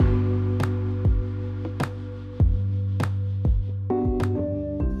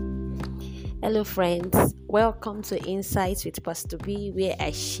Hello, friends. Welcome to Insights with Pastor B, where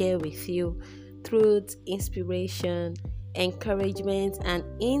I share with you truth, inspiration, encouragement, and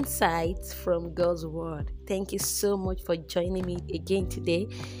insights from God's Word. Thank you so much for joining me again today.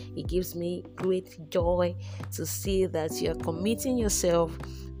 It gives me great joy to see that you're committing yourself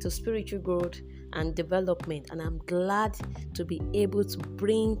to spiritual growth and development, and I'm glad to be able to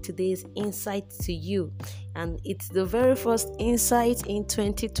bring today's insight to you. And it's the very first insight in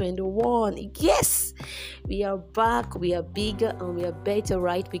 2021. Yes, we are back, we are bigger, and we are better,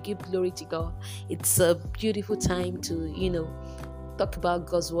 right? We give glory to God. It's a beautiful time to talk about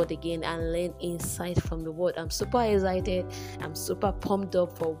God's word again and learn insight from the word. I'm super excited. I'm super pumped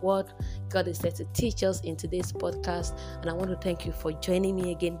up for what God is there to teach us in today's podcast. And I want to thank you for joining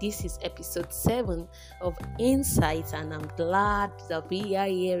me again. This is episode 7 of Insights, and I'm glad that we are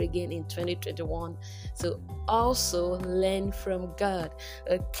here again in 2021. So also learn from God.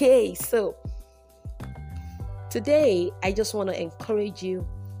 Okay, so today I just want to encourage you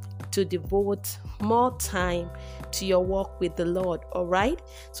to devote more time to your walk with the Lord. All right,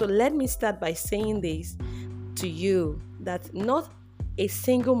 so let me start by saying this to you, that not a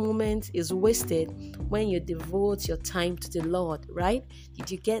single moment is wasted when you devote your time to the Lord. Right?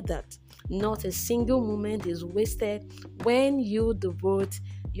 Did you get that? Not a single moment is wasted when you devote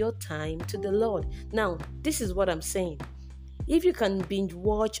your time to the Lord. Now, this is what I'm saying. If you can binge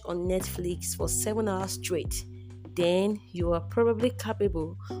watch on Netflix for 7 hours straight, then you are probably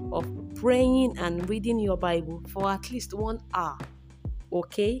capable of praying and reading your Bible for at least 1 hour.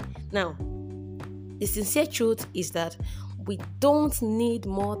 Okay? Now, the sincere truth is that we don't need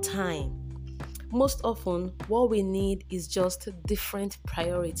more time. Most often, what we need is just different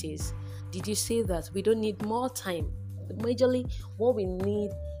priorities. Did you say that? We don't need more time. Majorly, what we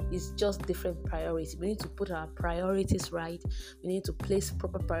need is just different priorities. We need to put our priorities right. We need to place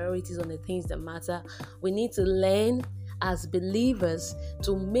proper priorities on the things that matter. We need to learn as believers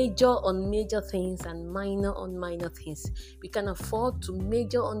to major on major things and minor on minor things. We can afford to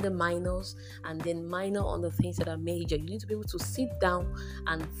major on the minors and then minor on the things that are major. You need to be able to sit down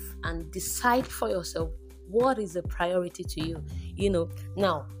and decide for yourself what is a priority to you.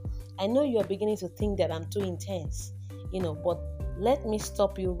 Now, I know you are beginning to think that I'm too intense, but let me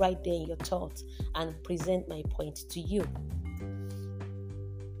stop you right there in your thoughts and present my point to you.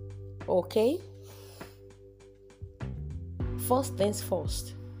 Okay? First things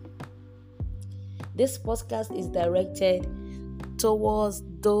first. This podcast is directed towards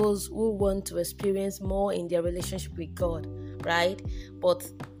those who want to experience more in their relationship with God, right? But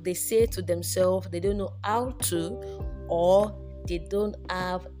they say to themselves they don't know how to, or they don't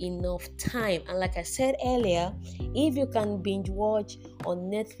have enough time. And like I said earlier, if you can binge watch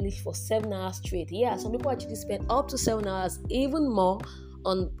on Netflix for 7 hours straight, some people actually spend up to 7 hours, even more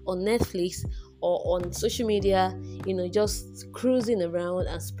on Netflix or on social media, just cruising around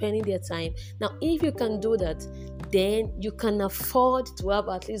and spending their time. Now, if you can do that, then you can afford to have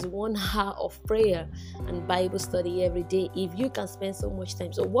at least 1 hour of prayer and Bible study every day if you can spend so much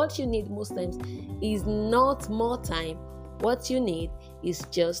time. So what you need most times is not more time. What you need is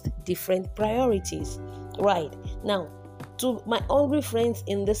just different priorities. Right. Now, to my hungry friends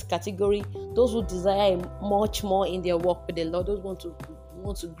in this category, those who desire much more in their walk with the Lord, those who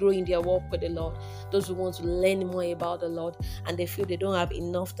want to grow in their walk with the Lord, those who want to learn more about the Lord, and they feel they don't have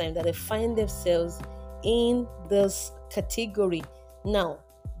enough time, that they find themselves in this category. Now,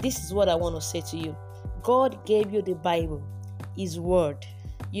 this is what I want to say to you. God gave you the Bible, His Word,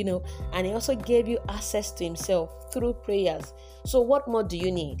 and He also gave you access to Himself through prayers. So what more do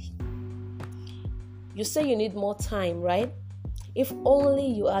you need? You say you need more time, right? If only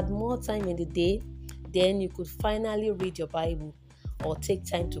you had more time in the day, then you could finally read your Bible or take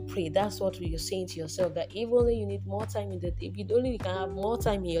time to pray. That's what you're saying to yourself, that if only you need more time in the day, if you can have more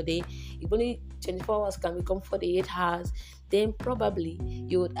time in your day, if only 24 hours can become 48 hours, then probably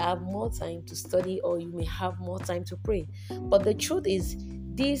you would have more time to study, or you may have more time to pray. But the truth is,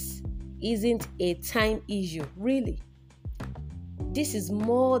 this isn't a time issue, really. This is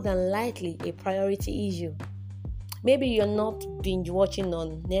more than likely a priority issue. Maybe you're not binge watching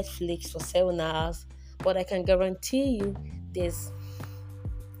on Netflix for 7 hours, but I can guarantee you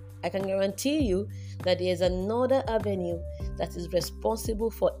that there's another avenue that is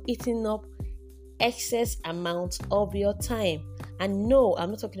responsible for eating up excess amounts of your time. And no, I'm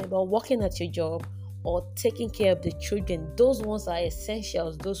not talking about working at your job or taking care of the children. Those ones are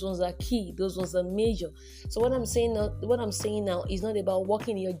essentials. Those ones are key. Those ones are major. So what I'm saying now is not about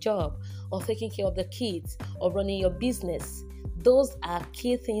working your job or taking care of the kids or running your business. Those are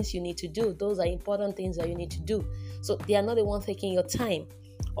key things you need to do. Those are important things that you need to do. So they are not the ones taking your time.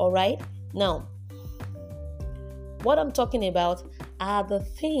 All right? Now, what I'm talking about are the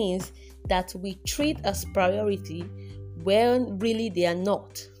things that we treat as priority when really they are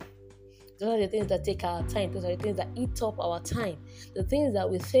not. Those are the things that take our time. Those are the things that eat up our time. The things that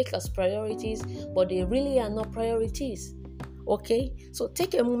we take as priorities, but they really are not priorities. Okay? So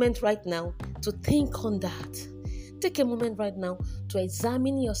take a moment right now to think on that. Take a moment right now to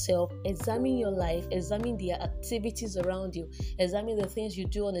examine yourself, examine your life, examine the activities around you, examine the things you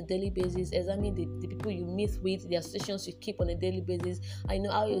do on a daily basis, examine the people you meet with, the associations you keep on a daily basis. I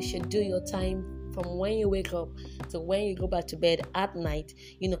know how you schedule your time from when you wake up to when you go back to bed at night,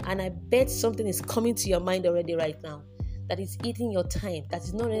 and I bet something is coming to your mind already right now that is eating your time, that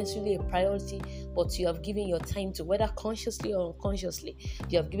is not necessarily a priority, but you have given your time to, whether consciously or unconsciously,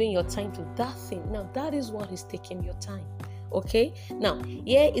 you have given your time to that thing. Now, that is what is taking your time. Okay? Now,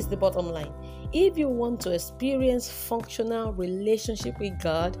 here is the bottom line. If you want to experience functional relationship with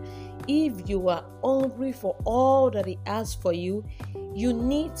God, if you are hungry for all that He has for you, you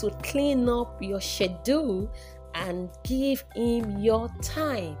need to clean up your schedule and give Him your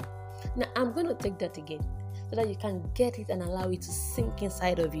time. Now, I'm going to take that again, so that you can get it and allow it to sink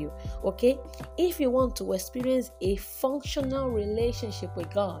inside of you. Okay? If you want to experience a functional relationship with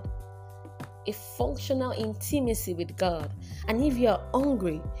God, a functional intimacy with God, and if you are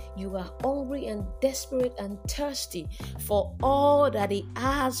hungry and desperate and thirsty for all that He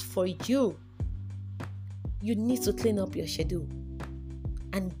has for you, you need to clean up your schedule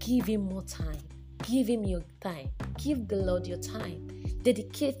and give Him more time. Give Him your time. Give the Lord your time.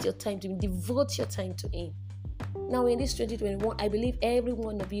 Dedicate your time to Him. Devote your time to Him. Now, in this 2021, I believe every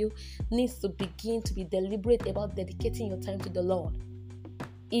one of you needs to begin to be deliberate about dedicating your time to the Lord.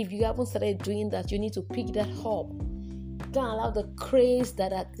 If you haven't started doing that, you need to pick that up. Don't allow the craze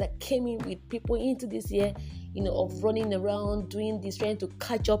that came in with people into this year, of running around, doing this, trying to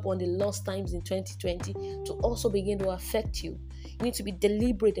catch up on the lost times in 2020 to also begin to affect you. You need to be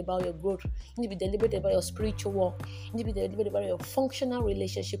deliberate about your growth. You need to be deliberate about your spiritual walk. You need to be deliberate about your functional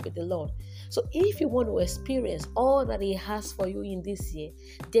relationship with the Lord. So if you want to experience all that He has for you in this year,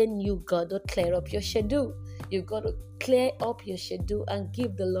 then you got to clear up your schedule. You've got to clear up your schedule and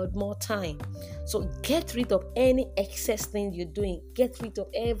give the Lord more time. So get rid of any excess thing you're doing. Get rid of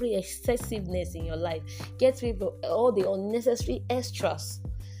every excessiveness in your life. Get rid of all the unnecessary extras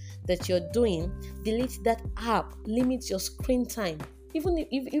that you're doing. Delete that app. Limit your screen time. Even if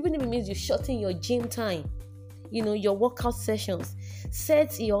it means you shorten your gym time, your workout sessions.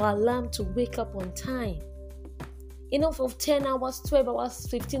 Set your alarm to wake up on time. Enough of 10 hours, 12 hours,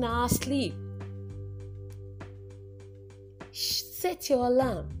 15 hours sleep. Set your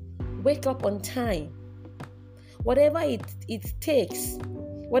alarm. Wake up on time. Whatever it takes,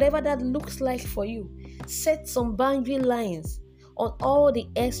 whatever that looks like for you, set some boundary lines on all the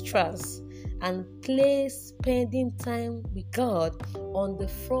extras and place spending time with God on the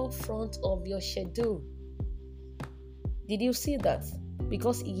forefront of your schedule. Did you see that?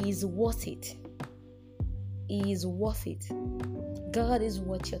 Because He is worth it. He is worth it. God is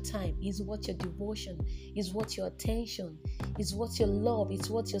worth your time. He's worth your devotion. He's worth your attention. He's worth your love. He's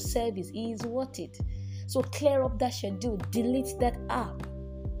worth your service. He is worth it. So clear up that schedule. Delete that app.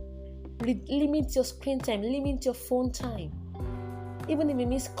 Limit your screen time. Limit your phone time. Even if it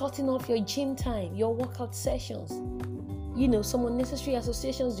means cutting off your gym time, your workout sessions. Some unnecessary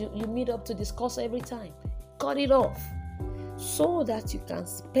associations you meet up to discuss every time. Cut it off, so that you can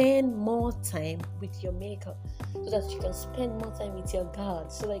spend more time with your Maker, so that you can spend more time with your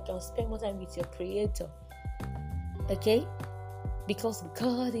God, so that you can spend more time with your Creator. Okay? Because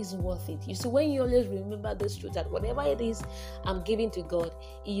God is worth it. You see, when you always remember this truth, that whatever it is I'm giving to God,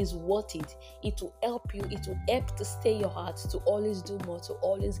 He is worth it. It will help you. It will help to stay your heart, to always do more, to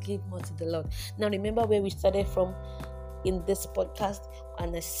always give more to the Lord. Now, remember where we started from in this podcast,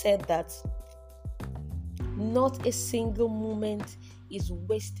 and I said that not a single moment is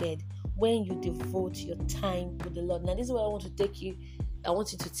wasted when you devote your time with the Lord. Now, this is what I want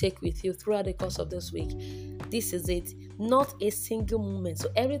you to take with you throughout the course of this week. This is it. Not a single moment. So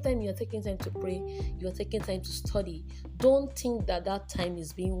every time you're taking time to pray, you're taking time to study, don't think that time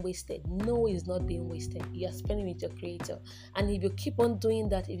is being wasted. No, it's not being wasted. You're spending with your Creator. And if you keep on doing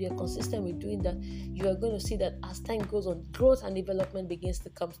that, if you're consistent with doing that, you are going to see that as time goes on, growth and development begins to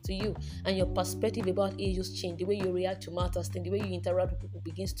come to you. And your perspective about issues change. The way you react to matters, the way you interact with people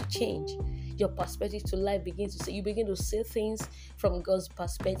begins to change. Your perspective to life begins to say, you begin to see things from God's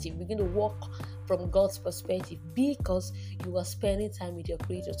perspective. You begin to walk from God's perspective because you are spending time with your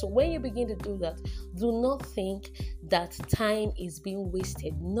Creator. So when you begin to do that, do not think that time is being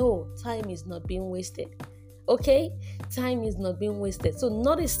wasted. No, time is not being wasted. Okay? Time is not being wasted. So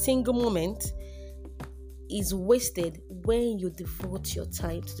not a single moment is wasted when you devote your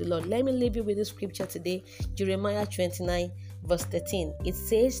time to the Lord. Let me leave you with the scripture today, Jeremiah 29 verse 13. It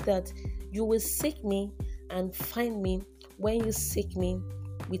says that you will seek me and find me when you seek me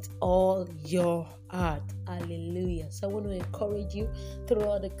with all your heart. Hallelujah. So I want to encourage you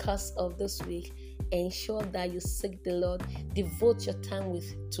throughout the course of this week. Ensure that you seek the Lord, devote your time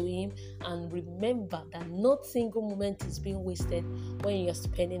to Him, and remember that not single moment is being wasted when you're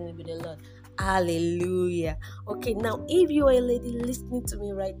spending it with the Lord. Hallelujah. Okay, now if you are a lady listening to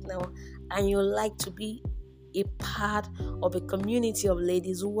me right now and you like to be a part of a community of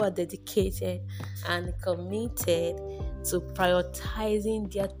ladies who are dedicated and committed to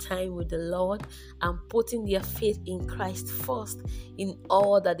prioritizing their time with the Lord and putting their faith in Christ first in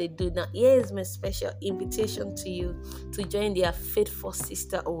all that they do. Now, here is my special invitation to you to join their Faith First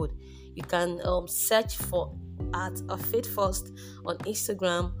Sisterhood. You can search for at a Faith First on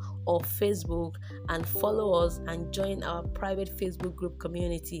Instagram or Facebook and follow us and join our private Facebook group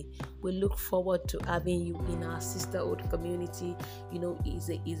community. We look forward to having you in our sisterhood community.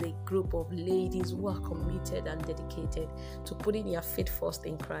 Is a group of ladies who are committed and dedicated to putting their faith first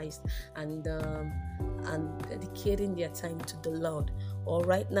in Christ and dedicating their time to the Lord. All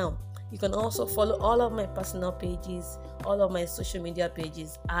right, now you can also follow all of my personal pages, all of my social media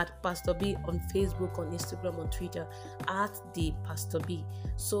pages at Pastor B on Facebook, on Instagram, on Twitter, at the Pastor B,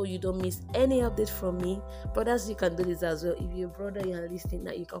 so you don't miss any update from me. Brothers, you can do this as well. If you're a brother, you are listening,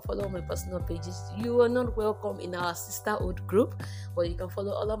 that you can follow my personal pages. You are not welcome in our sisterhood group, but you can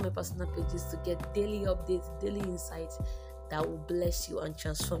follow all of my personal pages to get daily updates, daily insights that will bless you and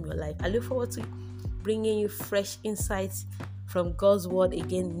transform your life. I look forward to bringing you fresh insights from God's word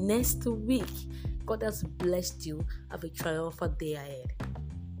again next week. God has blessed you. Have a triumphant day ahead.